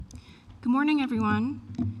Good morning, everyone.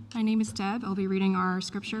 My name is Deb. I'll be reading our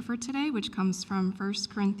scripture for today, which comes from 1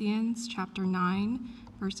 Corinthians chapter 9,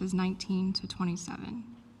 verses 19 to 27.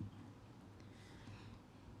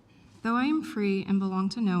 Though I am free and belong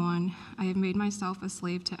to no one, I have made myself a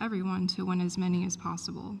slave to everyone to win as many as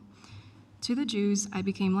possible. To the Jews, I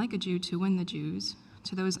became like a Jew to win the Jews.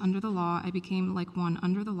 To those under the law, I became like one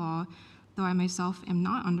under the law, though I myself am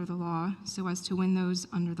not under the law, so as to win those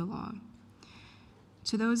under the law.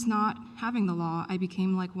 To those not having the law, I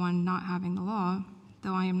became like one not having the law,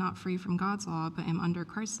 though I am not free from God's law, but am under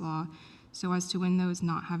Christ's law, so as to win those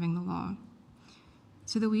not having the law.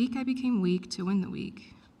 To the weak, I became weak to win the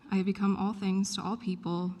weak. I have become all things to all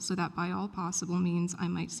people, so that by all possible means I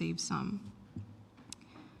might save some.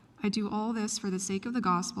 I do all this for the sake of the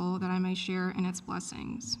gospel, that I may share in its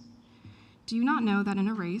blessings. Do you not know that in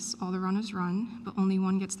a race all the runners run, but only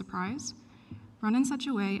one gets the prize? Run in such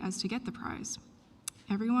a way as to get the prize.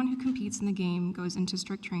 Everyone who competes in the game goes into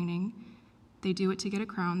strict training. They do it to get a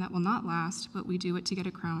crown that will not last, but we do it to get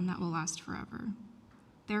a crown that will last forever.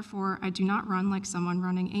 Therefore, I do not run like someone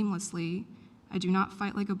running aimlessly. I do not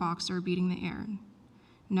fight like a boxer beating the air.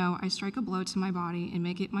 No, I strike a blow to my body and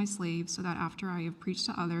make it my slave, so that after I have preached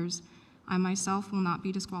to others, I myself will not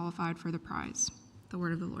be disqualified for the prize. The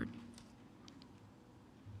word of the Lord.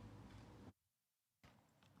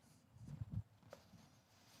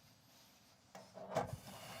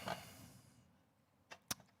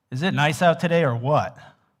 Is it nice out today or what?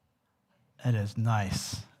 It is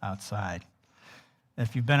nice outside.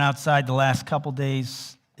 If you've been outside the last couple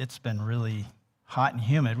days, it's been really hot and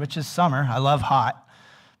humid, which is summer. I love hot,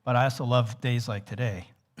 but I also love days like today.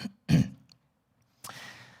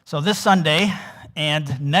 So this Sunday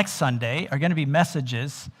and next Sunday are going to be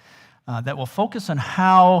messages that will focus on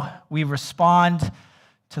how we respond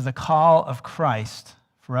to the call of Christ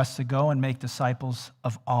for us to go and make disciples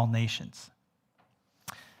of all nations.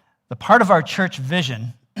 The part of our church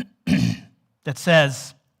vision that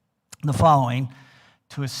says the following: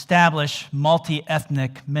 to establish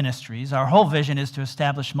multi-ethnic ministries. Our whole vision is to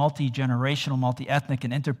establish multi-generational, multi-ethnic,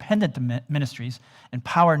 and interdependent ministries,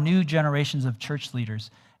 empower new generations of church leaders,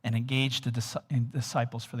 and engage the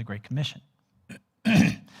disciples for the Great Commission.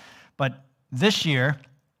 But this year,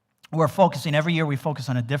 every year we focus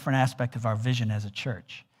on a different aspect of our vision as a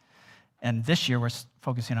church. And this year, we're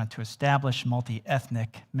focusing on to establish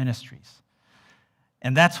multi-ethnic ministries.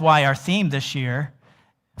 And that's why our theme this year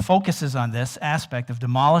focuses on this aspect of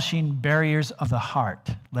demolishing barriers of the heart,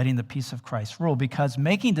 letting the peace of Christ rule, because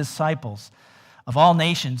making disciples of all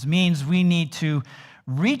nations means we need to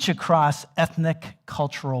reach across ethnic,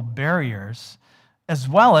 cultural barriers, as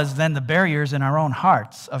well as then the barriers in our own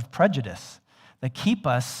hearts of prejudice that keep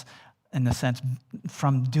us, in a sense,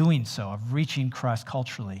 from doing so, of reaching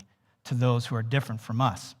cross-culturally to those who are different from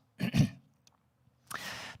us.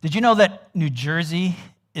 Did you know that New Jersey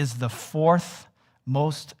is the fourth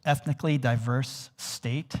most ethnically diverse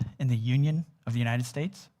state in the Union of the United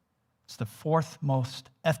States? It's the fourth most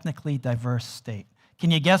ethnically diverse state. Can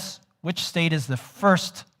you guess which state is the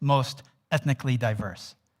first most ethnically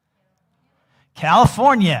diverse?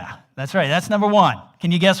 California. That's right, that's number one.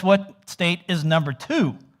 Can you guess what state is number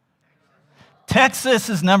two? Texas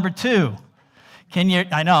is number two.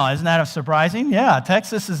 I know, isn't that surprising? Yeah,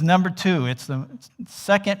 Texas is number two. It's the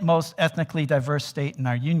second most ethnically diverse state in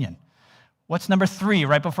our union. What's number three,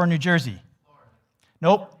 right before New Jersey?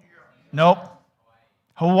 Nope.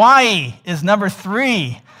 Hawaii is number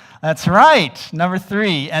three. That's right, number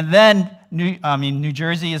three. And then New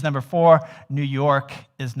Jersey is number four. New York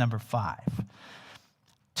is number five.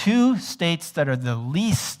 Two states that are the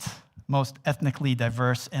least most ethnically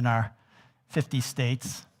diverse in our 50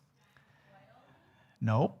 states.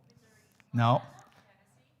 No.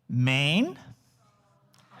 Maine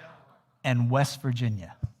and West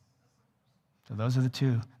Virginia. So those are the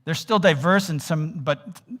two. They're still diverse in some,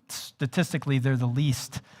 but statistically they're the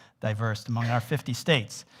least diverse among our 50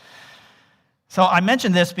 states. So I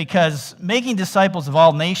mention this because making disciples of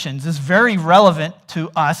all nations is very relevant to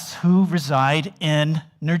us who reside in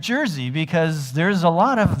New Jersey, because there's a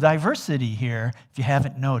lot of diversity here, if you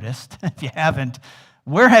haven't noticed. If you haven't,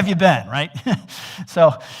 where have you been, right?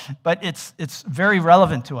 But it's very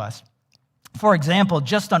relevant to us. For example,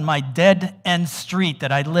 just on my dead-end street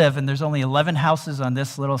that I live, and there's only 11 houses on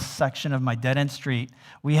this little section of my dead-end street,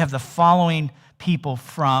 we have the following people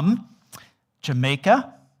from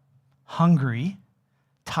Jamaica, Hungary,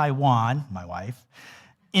 Taiwan, my wife,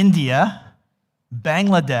 India,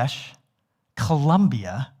 Bangladesh,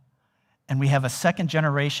 Colombia, and we have a second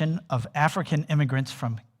generation of African immigrants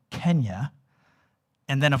from Kenya,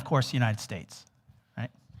 and then, of course, the United States,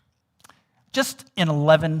 right? Just in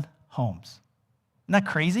 11 homes. Isn't that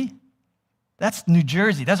crazy? That's New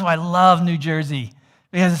Jersey. That's why I love New Jersey,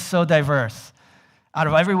 because it's so diverse. Out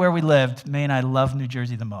of everywhere we lived, May and I love New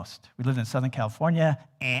Jersey the most. We lived in Southern California.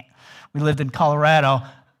 We lived in Colorado.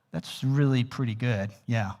 That's really pretty good,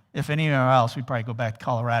 yeah. If anywhere else, we'd probably go back to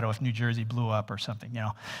Colorado if New Jersey blew up or something,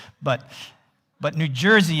 But New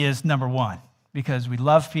Jersey is number one because we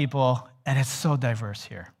love people, and it's so diverse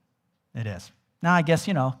here. It is. Now, I guess,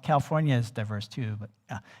 California is diverse too, but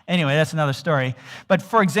anyway, that's another story. But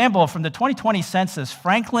for example, from the 2020 census,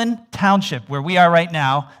 Franklin Township, where we are right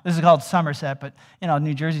now, this is called Somerset, but,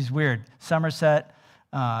 New Jersey's weird. Somerset,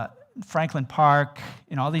 Franklin Park,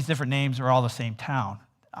 all these different names are all the same town.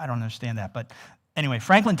 I don't understand that, but anyway,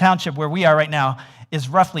 Franklin Township, where we are right now, is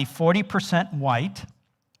roughly 40% white,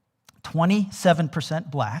 27%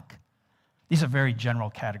 black. These are very general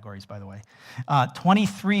categories, by the way.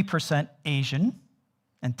 23% Asian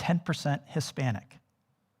and 10% Hispanic.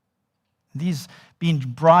 These being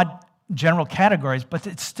broad general categories, but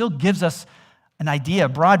it still gives us an idea, a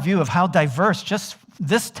broad view of how diverse just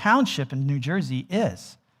this township in New Jersey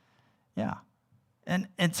is. Yeah. And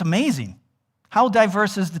it's amazing. How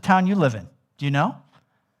diverse is the town you live in? Do you know?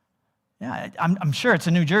 Yeah, I'm sure it's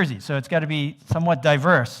in New Jersey, so it's got to be somewhat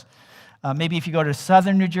diverse. Maybe if you go to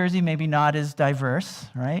southern New Jersey, maybe not as diverse,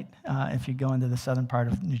 right? If you go into the southern part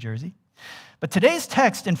of New Jersey. But today's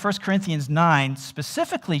text in 1 Corinthians 9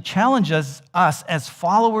 specifically challenges us as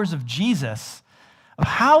followers of Jesus of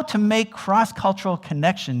how to make cross-cultural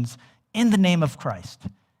connections in the name of Christ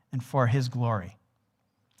and for his glory.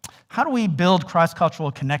 How do we build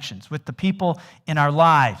cross-cultural connections with the people in our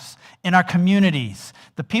lives, in our communities,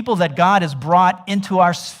 the people that God has brought into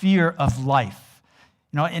our sphere of life?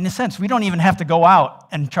 In a sense, we don't even have to go out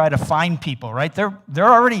and try to find people, right? They're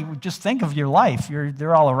already, just think of your life.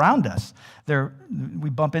 They're all around us. We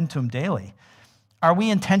bump into them daily. Are we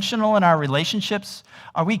intentional in our relationships?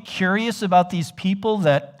 Are we curious about these people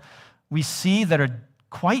that we see that are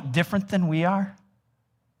quite different than we are?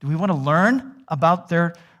 Do we want to learn about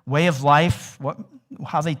their way of life,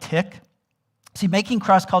 how they tick? See, making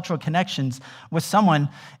cross-cultural connections with someone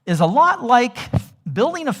is a lot like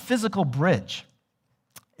building a physical bridge.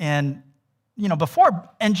 And, before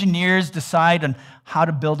engineers decide on how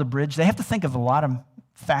to build a bridge, they have to think of a lot of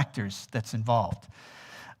factors that's involved.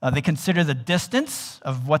 They consider the distance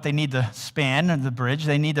of what they need to span in the bridge.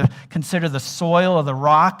 They need to consider the soil or the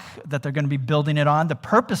rock that they're going to be building it on, the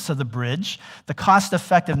purpose of the bridge, the cost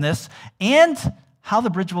effectiveness, and how the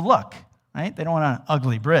bridge will look, right? They don't want an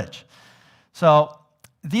ugly bridge. So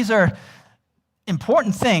these are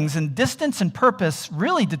important things, and distance and purpose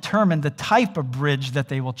really determine the type of bridge that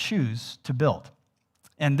they will choose to build.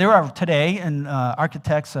 And there are today, and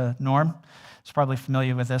architects, Norm is probably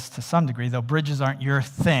familiar with this to some degree, though bridges aren't your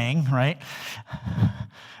thing, right?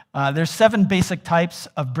 There's 7 basic types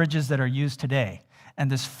of bridges that are used today, and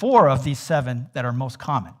there's 4 of these 7 that are most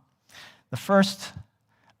common. The first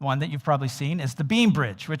one that you've probably seen is the beam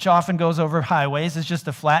bridge, which often goes over highways. It's just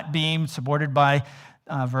a flat beam supported by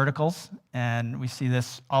verticals, and we see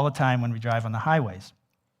this all the time when we drive on the highways.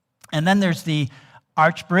 And then there's the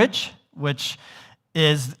arch bridge, which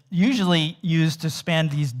is usually used to span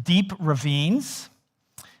these deep ravines.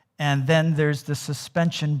 And then there's the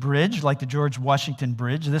suspension bridge, like the George Washington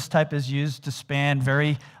Bridge. This type is used to span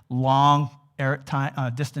very long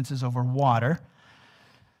distances over water.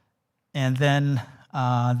 And then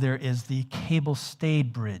there is the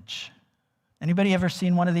cable-stayed bridge. Anybody ever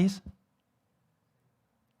seen one of these?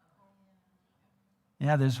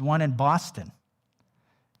 Yeah, there's one in Boston.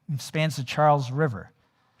 It spans the Charles River.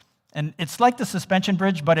 And it's like the suspension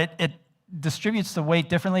bridge, but it distributes the weight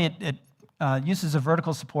differently. It uses the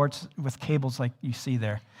vertical supports with cables like you see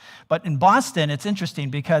there. But in Boston, it's interesting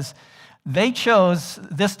because they chose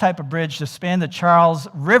this type of bridge to span the Charles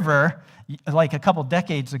River like a couple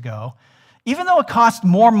decades ago. Even though it cost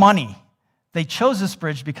more money, they chose this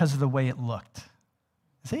bridge because of the way it looked.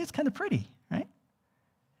 See, it's kind of pretty, right?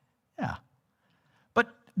 Yeah.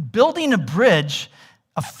 Building a bridge,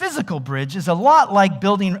 a physical bridge, is a lot like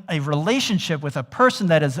building a relationship with a person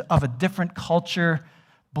that is of a different culture,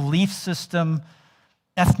 belief system,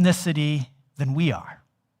 ethnicity than we are.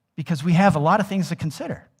 Because we have a lot of things to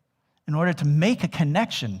consider in order to make a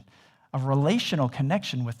connection, a relational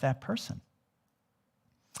connection with that person.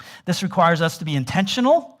 This requires us to be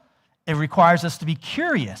intentional. It requires us to be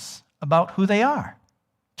curious about who they are.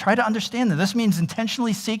 Try to understand them. This means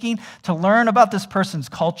intentionally seeking to learn about this person's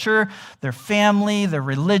culture, their family, their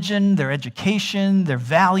religion, their education, their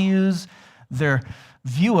values, their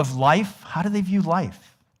view of life. How do they view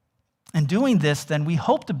life? In doing this, then, we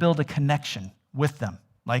hope to build a connection with them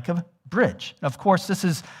like a bridge. Of course, this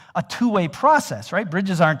is a two-way process, right?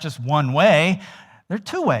 Bridges aren't just one way. They're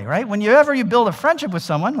two-way, right? Whenever you build a friendship with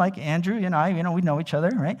someone, like Andrew and I, we know each other,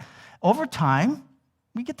 right? Over time,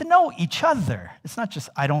 we get to know each other. It's not just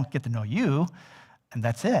I don't get to know you, and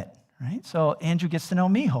that's it, right? So Andrew gets to know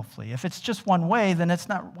me, hopefully. If it's just one way, then it's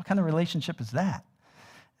not, what kind of relationship is that?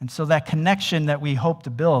 And so that connection that we hope to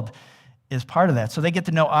build is part of that. So they get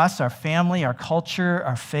to know us, our family, our culture,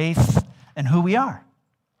 our faith, and who we are.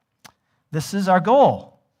 This is our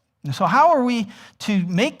goal. And so how are we to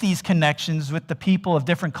make these connections with the people of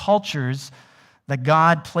different cultures that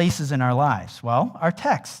God places in our lives? Well, our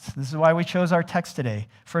text. This is why we chose our text today.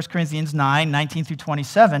 1 Corinthians 9, 19 through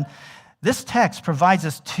 27. This text provides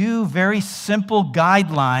us two very simple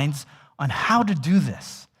guidelines on how to do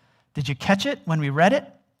this. Did you catch it when we read it?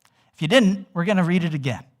 If you didn't, we're going to read it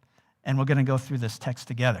again, and we're going to go through this text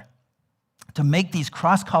together to make these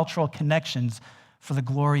cross-cultural connections for the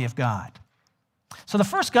glory of God. So the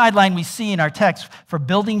first guideline we see in our text for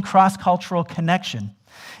building cross-cultural connection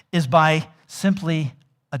is by simply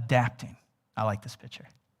adapting. I like this picture,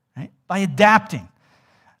 right? By adapting.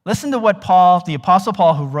 Listen to what Paul, the Apostle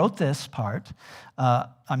Paul, who wrote this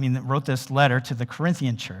wrote this letter to the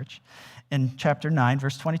Corinthian church in chapter 9,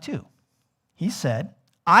 verse 22. He said,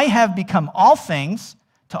 I have become all things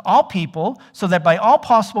to all people so that by all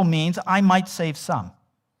possible means I might save some.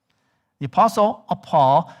 The Apostle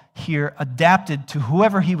Paul here adapted to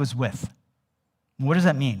whoever he was with. What does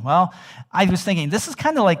that mean? Well, I was thinking, this is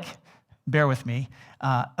kind of like, bear with me,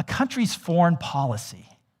 a country's foreign policy,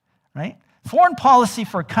 right? Foreign policy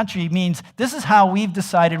for a country means this is how we've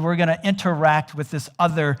decided we're going to interact with this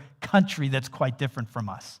other country that's quite different from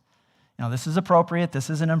us. This is appropriate,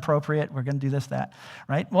 this isn't appropriate, we're going to do this, that,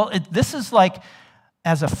 right? Well, this is like,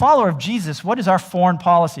 as a follower of Jesus, what is our foreign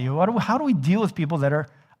policy? How do we deal with people that are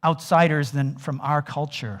outsiders from our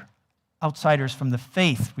culture, outsiders from the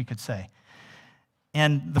faith, we could say?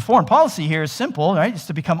 And the foreign policy here is simple, right? It's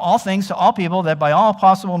to become all things to all people that by all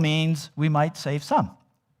possible means we might save some.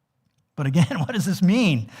 But again, what does this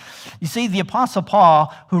mean? You see, the Apostle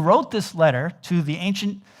Paul, who wrote this letter to the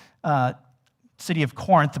ancient city of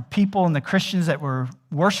Corinth, the people and the Christians that were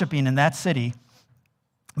worshiping in that city,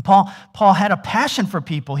 Paul had a passion for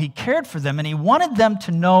people. He cared for them, and he wanted them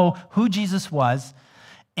to know who Jesus was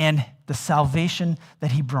and the salvation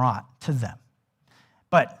that he brought to them.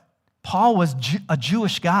 But Paul was a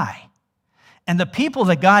Jewish guy, and the people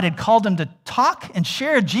that God had called him to talk and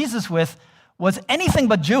share Jesus with was anything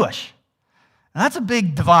but Jewish. And that's a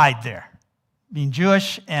big divide there, being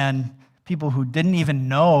Jewish and people who didn't even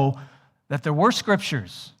know that there were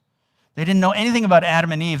scriptures. They didn't know anything about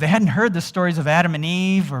Adam and Eve. They hadn't heard the stories of Adam and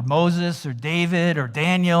Eve or Moses or David or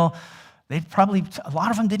Daniel. A lot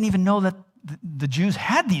of them didn't even know that the Jews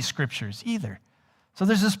had these scriptures either. So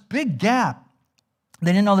there's this big gap.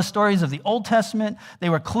 They didn't know the stories of the Old Testament. They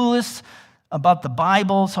were clueless about the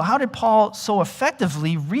Bible. So how did Paul so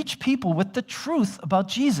effectively reach people with the truth about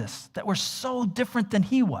Jesus that were so different than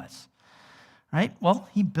he was? Right? Well,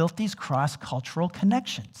 he built these cross-cultural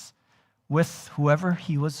connections with whoever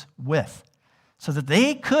he was with so that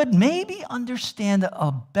they could maybe understand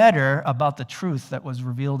better about the truth that was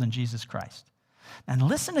revealed in Jesus Christ. And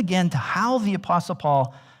listen again to how the Apostle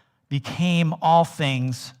Paul became all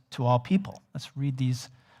things to all people. Let's read these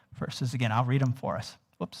verses again. I'll read them for us.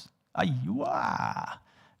 Whoops.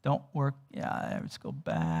 Don't work. Yeah, let's go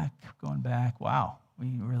back. Going back. Wow,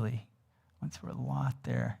 we really went through a lot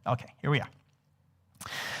there. Okay, here we are.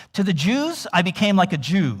 To the Jews, I became like a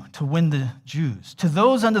Jew to win the Jews. To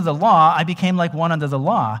those under the law, I became like one under the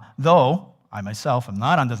law, though I myself am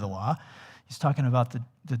not under the law. He's talking about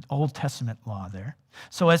the Old Testament law there.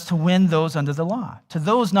 So as to win those under the law. To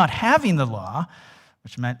those not having the law,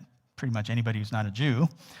 which meant pretty much anybody who's not a Jew,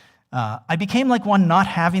 I became like one not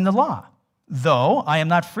having the law, though I am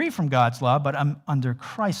not free from God's law, but I'm under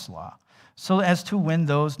Christ's law, so as to win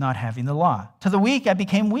those not having the law. To the weak, I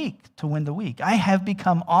became weak to win the weak. I have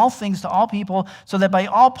become all things to all people, so that by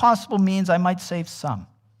all possible means I might save some.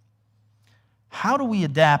 How do we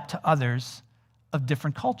adapt to others of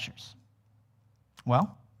different cultures?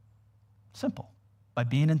 Well, simple, by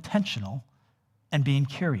being intentional and being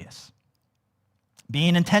curious.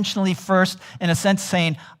 Being intentionally first, in a sense,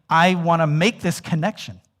 saying, I want to make this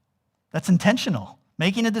connection. That's intentional,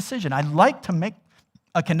 making a decision. I'd like to make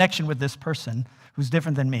a connection with this person who's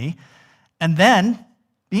different than me. And then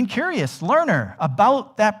being curious, learner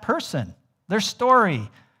about that person, their story,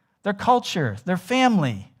 their culture, their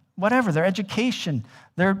family, whatever, their education,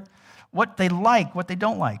 what they like, what they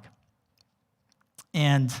don't like.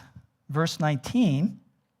 And verse 19,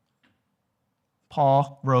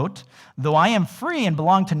 Paul wrote, "Though I am free and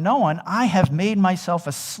belong to no one, I have made myself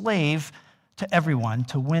a slave to everyone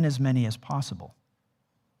to win as many as possible."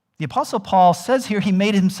 The Apostle Paul says here he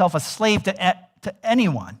made himself a slave to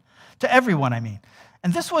anyone, to everyone, I mean.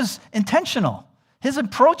 And this was intentional, his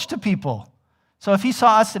approach to people. So if he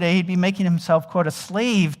saw us today, he'd be making himself, quote, a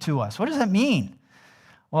slave to us. What does that mean?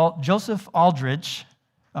 Well, Joseph Aldridge,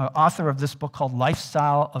 author of this book called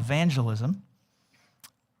Lifestyle Evangelism,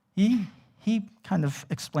 he kind of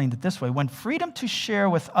explained it this way. When freedom to share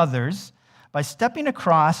with others by stepping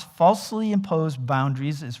across falsely imposed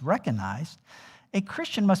boundaries is recognized, a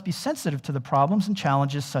Christian must be sensitive to the problems and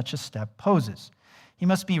challenges such a step poses. He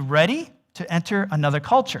must be ready to enter another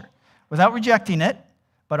culture without rejecting it,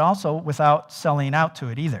 but also without selling out to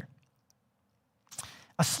it either.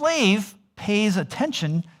 A slave pays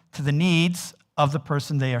attention to the needs of the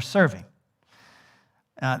person they are serving.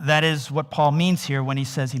 That is what Paul means here when he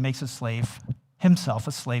says he makes himself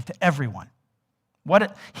a slave to everyone.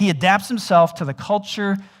 He adapts himself to the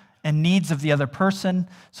culture and needs of the other person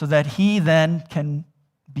so that he then can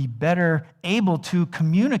be better able to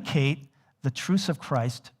communicate the truths of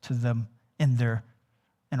Christ to them in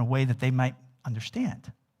a way that they might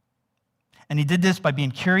understand. And he did this by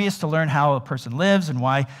being curious to learn how a person lives and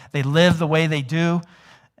why they live the way they do.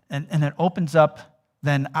 And it opens up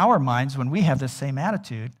then our minds, when we have this same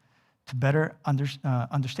attitude, to better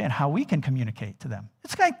understand how we can communicate to them.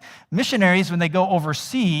 It's like missionaries when they go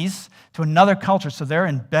overseas to another culture, so they're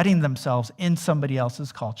embedding themselves in somebody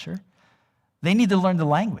else's culture. They need to learn the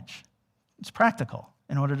language. It's practical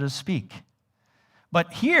in order to speak.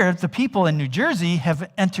 But here, the people in New Jersey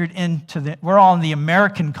have entered we're all in the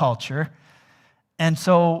American culture, and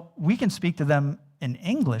so we can speak to them in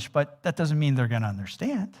English, but that doesn't mean they're going to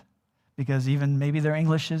understand, because even maybe their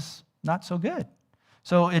English is not so good.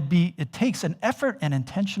 So it takes an effort, an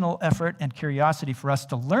intentional effort and curiosity for us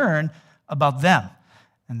to learn about them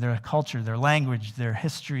and their culture, their language, their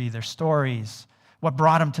history, their stories, what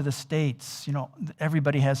brought them to the States.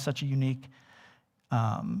 Everybody has such a unique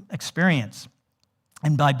experience.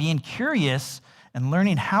 And by being curious and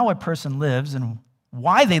learning how a person lives and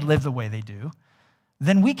why they live the way they do,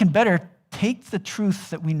 then we can better take the truth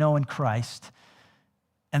that we know in Christ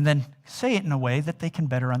and then say it in a way that they can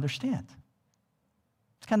better understand.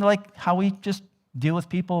 It's kind of like how we just deal with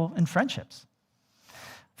people in friendships.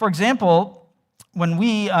 For example, when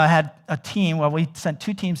we had a team, we sent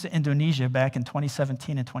 2 teams to Indonesia back in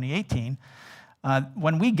 2017 and 2018.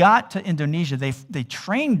 When we got to Indonesia, they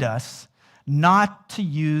trained us not to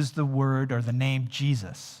use the word or the name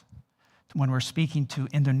Jesus when we're speaking to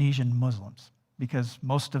Indonesian Muslims, because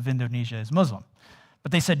most of Indonesia is Muslim.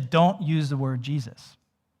 But they said, don't use the word Jesus.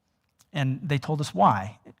 And they told us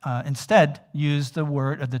why. Instead, use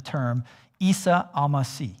the term Isa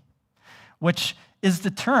al-Masih, which is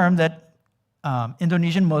the term that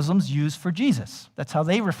Indonesian Muslims use for Jesus. That's how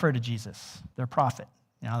they refer to Jesus, their prophet.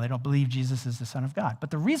 They don't believe Jesus is the Son of God.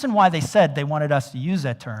 But the reason why they said they wanted us to use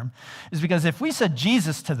that term is because if we said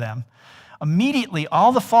Jesus to them, immediately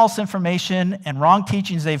all the false information and wrong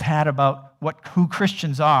teachings they've had about who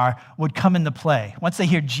Christians are would come into play. Once they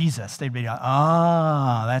hear Jesus, they'd be like,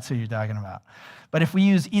 that's who you're talking about. But if we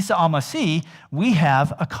use Isa al-Masih, we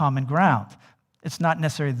have a common ground. It's not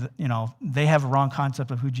necessarily, they have a wrong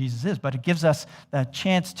concept of who Jesus is, but it gives us that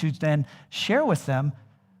chance to then share with them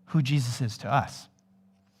who Jesus is to us.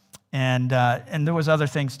 And there was other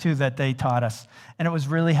things, too, that they taught us, and it was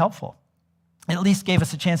really helpful. It at least gave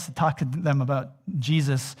us a chance to talk to them about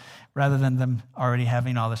Jesus rather than them already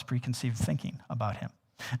having all this preconceived thinking about him.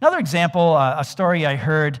 Another example, a story I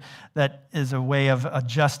heard that is a way of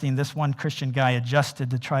adjusting. This one Christian guy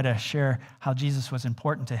adjusted to try to share how Jesus was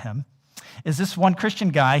important to him. Is this one Christian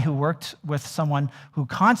guy who worked with someone who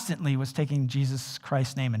constantly was taking Jesus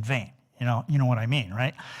Christ's name in vain. You know what I mean,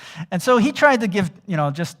 right? And so he tried to give,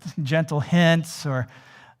 just gentle hints, or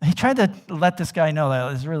he tried to let this guy know that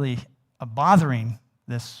it was really bothering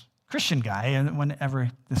this Christian guy, and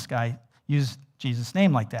whenever this guy used Jesus'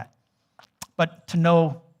 name like that, but to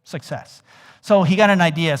no success. So he got an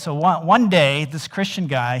idea. So one day, this Christian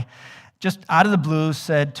guy, just out of the blue,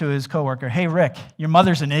 said to his coworker, "Hey, Rick, your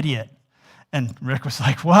mother's an idiot." And Rick was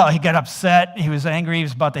like, well, he got upset. He was angry. He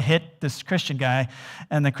was about to hit this Christian guy.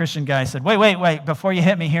 And the Christian guy said, wait, before you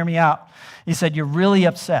hit me, hear me out. He said, "You're really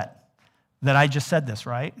upset that I just said this,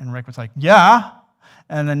 right?" And Rick was like, "Yeah."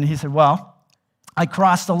 And then he said, "Well, I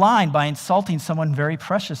crossed the line by insulting someone very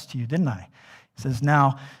precious to you, didn't I?" He says,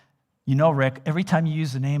 "Now, Rick, every time you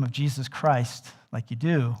use the name of Jesus Christ like you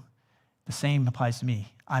do, the same applies to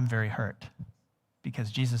me. I'm very hurt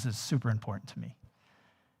because Jesus is super important to me."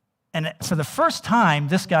 And for the first time,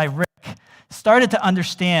 this guy, Rick, started to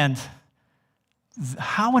understand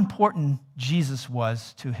how important Jesus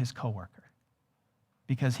was to his coworker,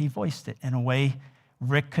 because he voiced it in a way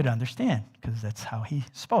Rick could understand, because that's how he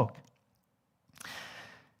spoke.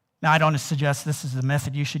 Now, I don't suggest this is the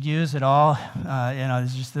method you should use at all.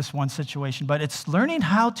 It's just this one situation. But it's learning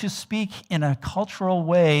how to speak in a cultural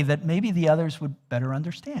way that maybe the others would better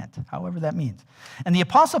understand, however that means. And the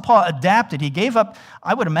Apostle Paul adapted. He gave up,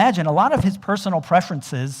 I would imagine, a lot of his personal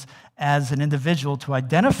preferences as an individual to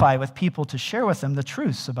identify with people, to share with them the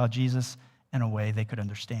truths about Jesus in a way they could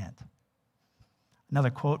understand.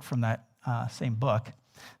 Another quote from that same book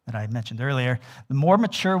that I mentioned earlier: the more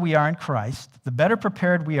mature we are in Christ, the better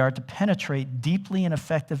prepared we are to penetrate deeply and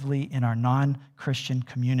effectively in our non-Christian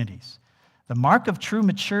communities. The mark of true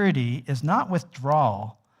maturity is not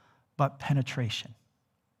withdrawal, but penetration.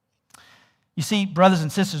 You see, brothers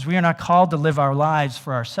and sisters, we are not called to live our lives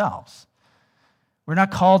for ourselves. We're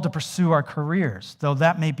not called to pursue our careers, though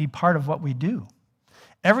that may be part of what we do.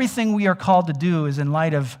 Everything we are called to do is in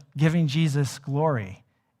light of giving Jesus glory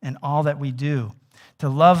in all that we do, to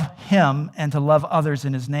love him and to love others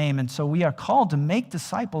in his name. And so we are called to make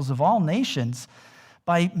disciples of all nations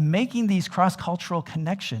by making these cross-cultural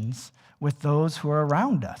connections with those who are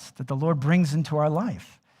around us, that the Lord brings into our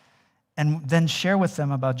life, and then share with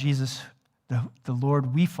them about Jesus, the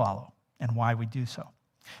Lord we follow, and why we do so.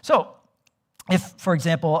 So, if, for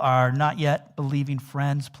example, our not yet believing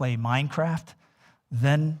friends play Minecraft,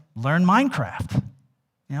 then learn Minecraft.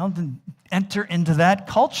 Then enter into that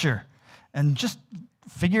culture and just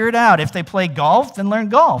figure it out. If they play golf, then learn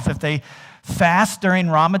golf. If they fast during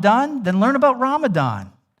Ramadan, then learn about Ramadan.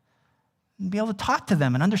 And be able to talk to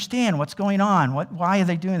them and understand what's going on. Why are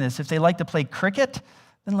they doing this? If they like to play cricket,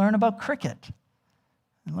 then learn about cricket.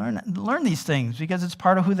 And learn these things, because it's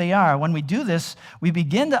part of who they are. When we do this, we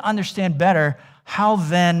begin to understand better how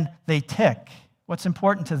then they tick, what's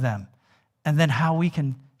important to them, and then how we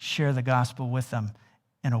can share the gospel with them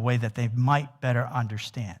in a way that they might better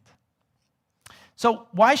understand. So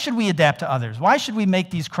why should we adapt to others? Why should we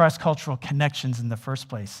make these cross-cultural connections in the first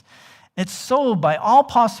place? It's so by all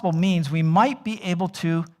possible means we might be able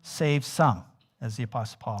to save some, as the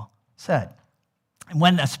Apostle Paul said,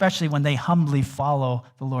 especially when they humbly follow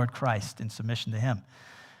the Lord Christ in submission to him.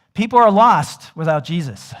 People are lost without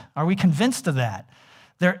Jesus. Are we convinced of that?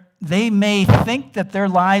 They may think that their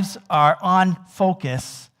lives are on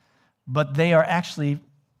focus, but they are actually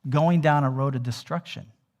going down a road of destruction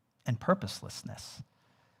and purposelessness.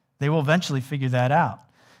 They will eventually figure that out.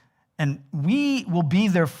 And we will be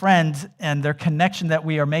their friend and their connection that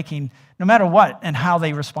we are making, no matter what and how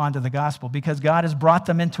they respond to the gospel, because God has brought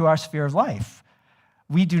them into our sphere of life.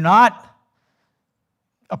 We do not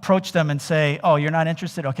approach them and say, oh, you're not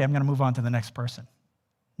interested? Okay, I'm going to move on to the next person.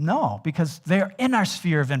 No, because they're in our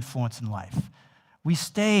sphere of influence in life. We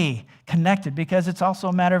stay connected because it's also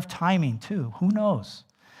a matter of timing, too. Who knows?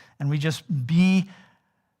 And we just be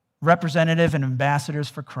representative and ambassadors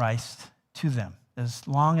for Christ to them, as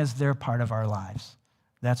long as they're part of our lives.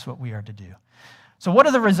 That's what we are to do. So what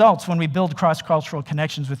are the results when we build cross-cultural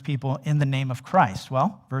connections with people in the name of Christ?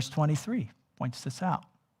 Well, verse 23 points this out.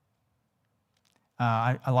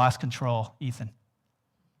 I lost control, Ethan.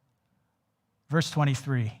 Verse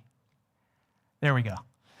 23. There we go.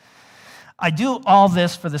 I do all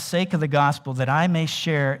this for the sake of the gospel, that I may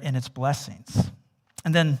share in its blessings.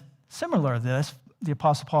 And then, similar to this, the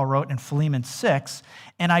Apostle Paul wrote in Philemon 6,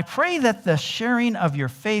 and I pray that the sharing of your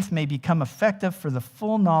faith may become effective for the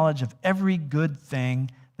full knowledge of every good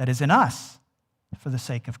thing that is in us for the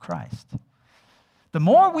sake of Christ. The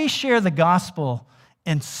more we share the gospel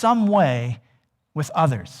in some way with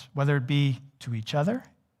others, whether it be to each other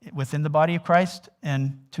within the body of Christ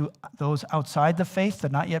and to those outside the faith, the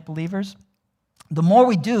not yet believers, the more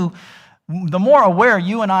we do, the more aware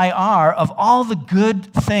you and I are of all the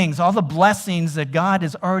good things, all the blessings that God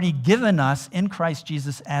has already given us in Christ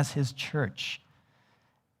Jesus as his church.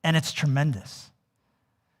 And it's tremendous.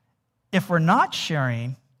 If we're not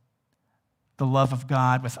sharing the love of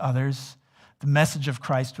God with others, the message of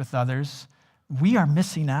Christ with others, we are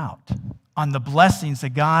missing out on the blessings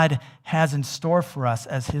that God has in store for us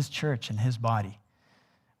as his church and his body.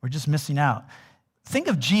 We're just missing out. Think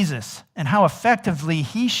of Jesus and how effectively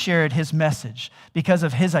he shared his message because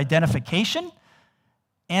of his identification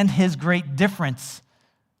and his great difference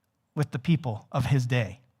with the people of his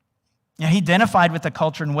day. He identified with the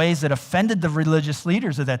culture in ways that offended the religious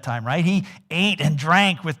leaders of that time, right? He ate and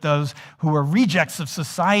drank with those who were rejects of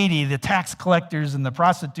society, the tax collectors and the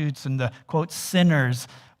prostitutes and the, quote, sinners,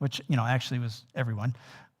 which, actually was everyone.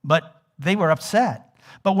 But they were upset.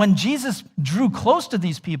 But when Jesus drew close to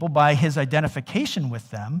these people by his identification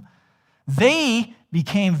with them, they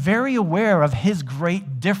became very aware of his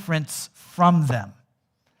great difference from them.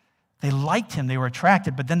 They liked him, they were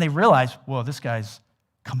attracted, but then they realized, whoa, this guy's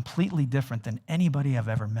completely different than anybody I've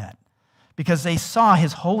ever met. Because they saw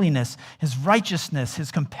his holiness, his righteousness,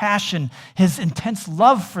 his compassion, his intense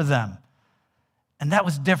love for them. And that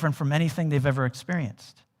was different from anything they've ever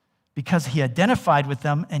experienced. Because he identified with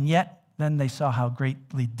them, and yet then they saw how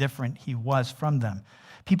greatly different he was from them.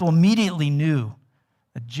 People immediately knew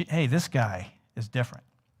that, hey, this guy is different.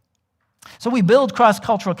 So we build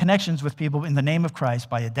cross-cultural connections with people in the name of Christ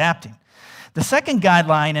by adapting. The second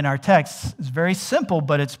guideline in our text is very simple,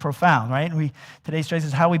 but it's profound, right? Today's choice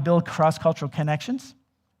is how we build cross-cultural connections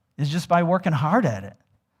is just by working hard at it,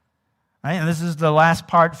 right? And this is the last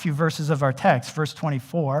few verses of our text. Verse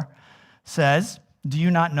 24 says, "Do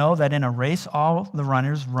you not know that in a race all the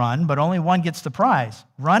runners run, but only one gets the prize?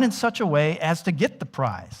 Run in such a way as to get the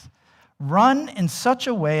prize." Run in such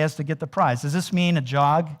a way as to get the prize. Does this mean a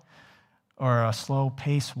jog or a slow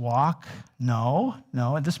pace walk? No.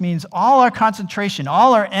 This means all our concentration,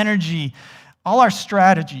 all our energy, all our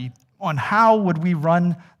strategy on how would we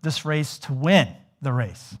run this race to win the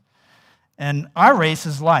race. And our race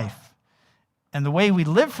is life. And the way we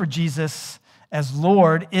live for Jesus as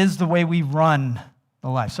Lord is the way we run the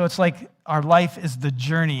life. So it's like our life is the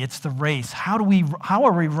journey, it's the race. How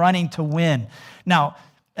are we running to win? Now,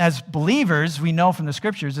 as believers, we know from the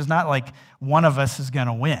scriptures, it's not like one of us is going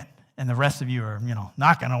to win and the rest of you are,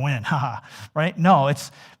 not going to win, right? No,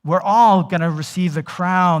 we're all going to receive the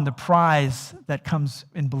crown, the prize that comes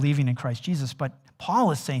in believing in Christ Jesus. But Paul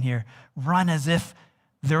is saying here, run as if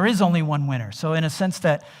there is only one winner. So in a sense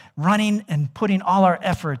that running and putting all our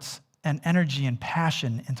efforts and energy and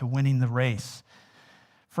passion into winning the race.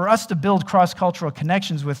 For us to build cross-cultural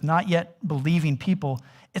connections with not yet believing people,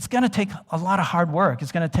 it's going to take a lot of hard work.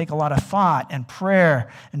 It's going to take a lot of thought and prayer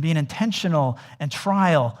and being intentional and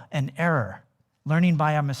trial and error, learning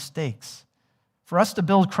by our mistakes. For us to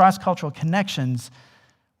build cross-cultural connections,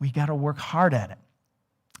 we got to work hard at it.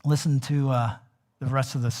 Listen to the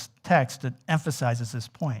rest of this text that emphasizes this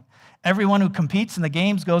point. Everyone who competes in the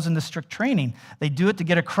games goes into strict training. They do it to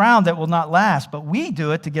get a crown that will not last, but we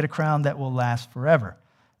do it to get a crown that will last forever.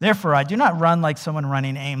 Therefore, I do not run like someone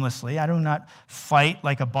running aimlessly. I do not fight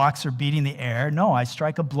like a boxer beating the air. No, I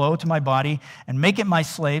strike a blow to my body and make it my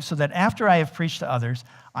slave so that after I have preached to others,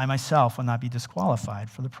 I myself will not be disqualified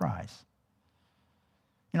for the prize.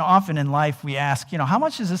 Often in life we ask, how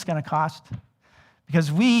much is this going to cost?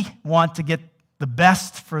 Because we want to get the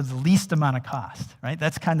best for the least amount of cost, right?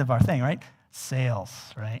 That's kind of our thing, right? Sales,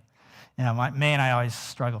 right? May and I always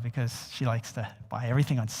struggle because she likes to buy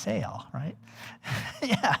everything on sale, right?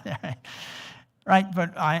 Yeah, right.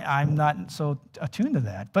 But I'm not so attuned to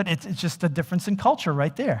that. But it's just a difference in culture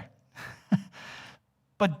right there.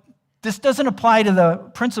 But this doesn't apply to the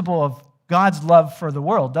principle of God's love for the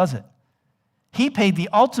world, does it? He paid the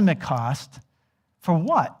ultimate cost for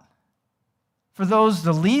what? For those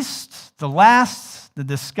the least, the last, the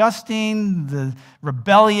disgusting, the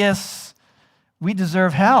rebellious. We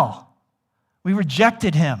deserve hell. We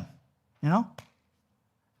rejected him,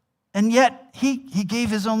 And yet, he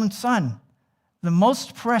gave his own son, the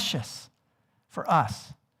most precious for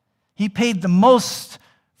us. He paid the most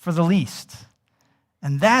for the least.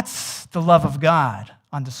 And that's the love of God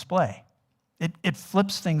on display. It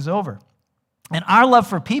flips things over. And our love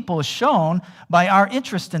for people is shown by our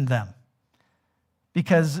interest in them.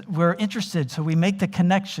 Because we're interested, so we make the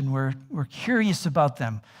connection. We're curious about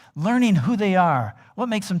them, learning who they are, what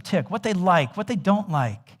makes them tick, what they like, what they don't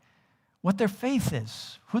like, what their faith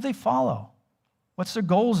is, who they follow, what's their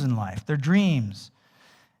goals in life, their dreams.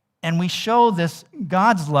 And we show this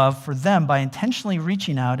God's love for them by intentionally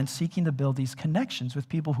reaching out and seeking to build these connections with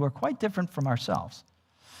people who are quite different from ourselves.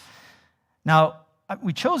 Now,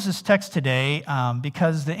 we chose this text today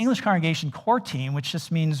because the English Congregation core team, which just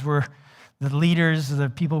means we're the leaders, the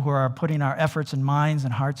people who are putting our efforts and minds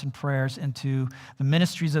and hearts and prayers into the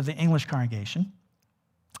ministries of the English congregation.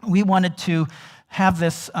 We wanted to have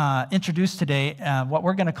this introduced today, what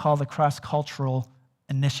we're going to call the cross-cultural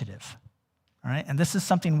initiative. All right? And this is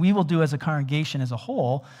something we will do as a congregation as a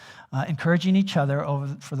whole, encouraging each other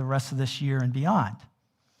for the rest of this year and beyond.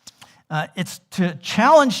 It's to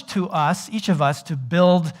challenge to us, each of us, to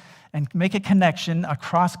build and make a connection, a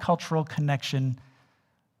cross-cultural connection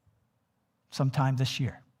sometime this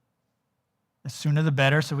year. The sooner the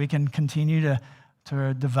better, so we can continue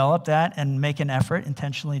to develop that and make an effort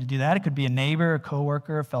intentionally to do that. It could be a neighbor, a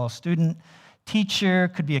coworker, a fellow student,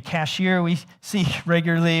 teacher, could be a cashier we see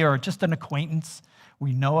regularly, or just an acquaintance.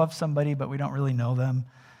 We know of somebody, but we don't really know them.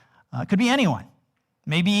 It could be anyone.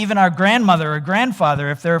 Maybe even our grandmother or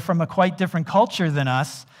grandfather, if they're from a quite different culture than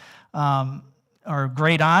us, or a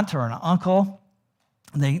great aunt or an uncle.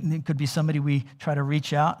 It could be somebody we try to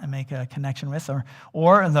reach out and make a connection with.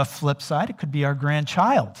 Or on the flip side, it could be our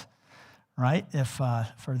grandchild, right? If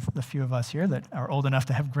for the few of us here that are old enough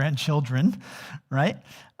to have grandchildren, right?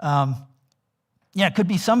 It could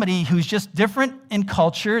be somebody who's just different in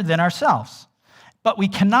culture than ourselves. But we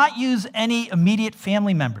cannot use any immediate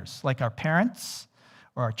family members, like our parents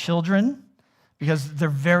or our children, because they're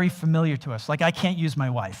very familiar to us. Like, I can't use my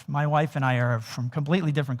wife. My wife and I are from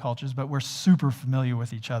completely different cultures, but we're super familiar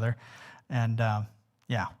with each other. And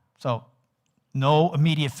so no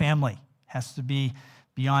immediate family. Has to be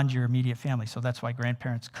beyond your immediate family. So that's why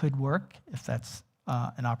grandparents could work, if that's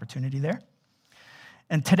an opportunity there.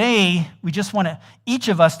 And today, we just want each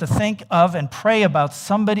of us to think of and pray about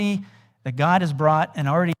somebody that God has brought and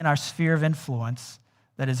already in our sphere of influence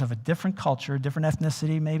that is of a different culture, different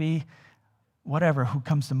ethnicity, maybe, whatever, who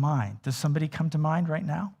comes to mind. Does somebody come to mind right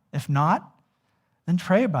now? If not, then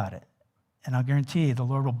pray about it. And I'll guarantee you the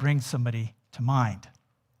Lord will bring somebody to mind.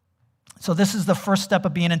 So this is the first step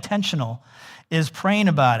of being intentional, is praying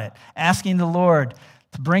about it, asking the Lord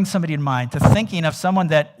to bring somebody in mind, to thinking of someone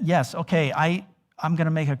that, yes, okay, I'm going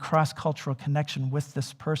to make a cross-cultural connection with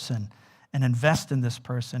this person and invest in this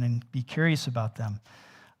person and be curious about them.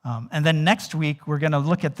 And then next week, we're going to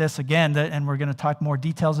look at this again, and we're going to talk more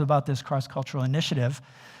details about this cross-cultural initiative.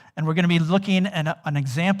 And we're going to be looking at an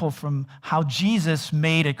example from how Jesus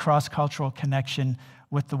made a cross-cultural connection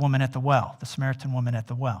with the woman at the well, the Samaritan woman at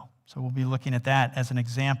the well. So we'll be looking at that as an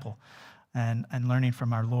example and learning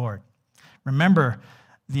from our Lord. Remember,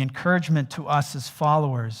 the encouragement to us as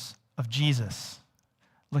followers of Jesus,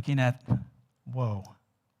 looking at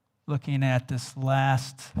this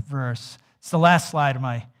last verse. It's the last slide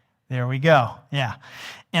of there we go. Yeah.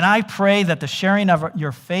 And I pray that the sharing of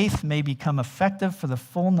your faith may become effective for the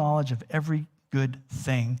full knowledge of every good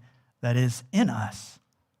thing that is in us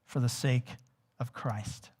for the sake of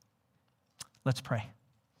Christ. Let's pray.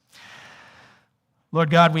 Lord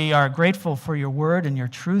God, we are grateful for your word and your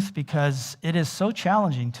truth because it is so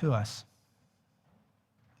challenging to us.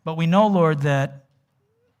 But we know, Lord, that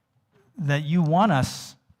you want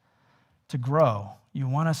us to grow. You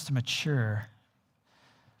want us to mature,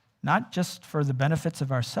 not just for the benefits of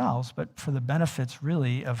ourselves, but for the benefits,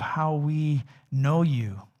 really, of how we know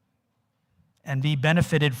you and be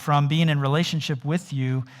benefited from being in relationship with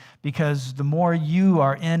you, because the more you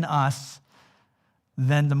are in us,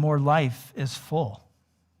 then the more life is full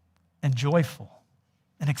and joyful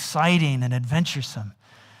and exciting and adventuresome.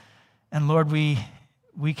 And Lord, we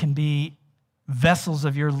can be vessels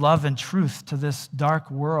of your love and truth to this dark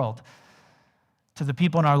world, to the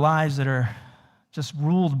people in our lives that are just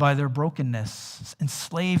ruled by their brokenness,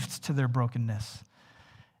 enslaved to their brokenness.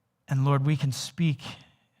 And Lord, we can speak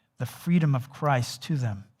the freedom of Christ to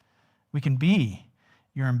them. We can be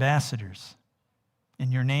your ambassadors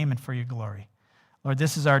in your name and for your glory. Lord,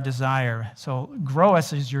 this is our desire. So grow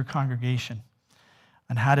us as your congregation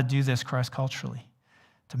on how to do this cross-culturally,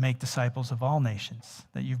 to make disciples of all nations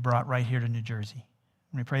that you've brought right here to New Jersey.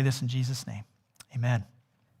 And we pray this in Jesus' name. Amen.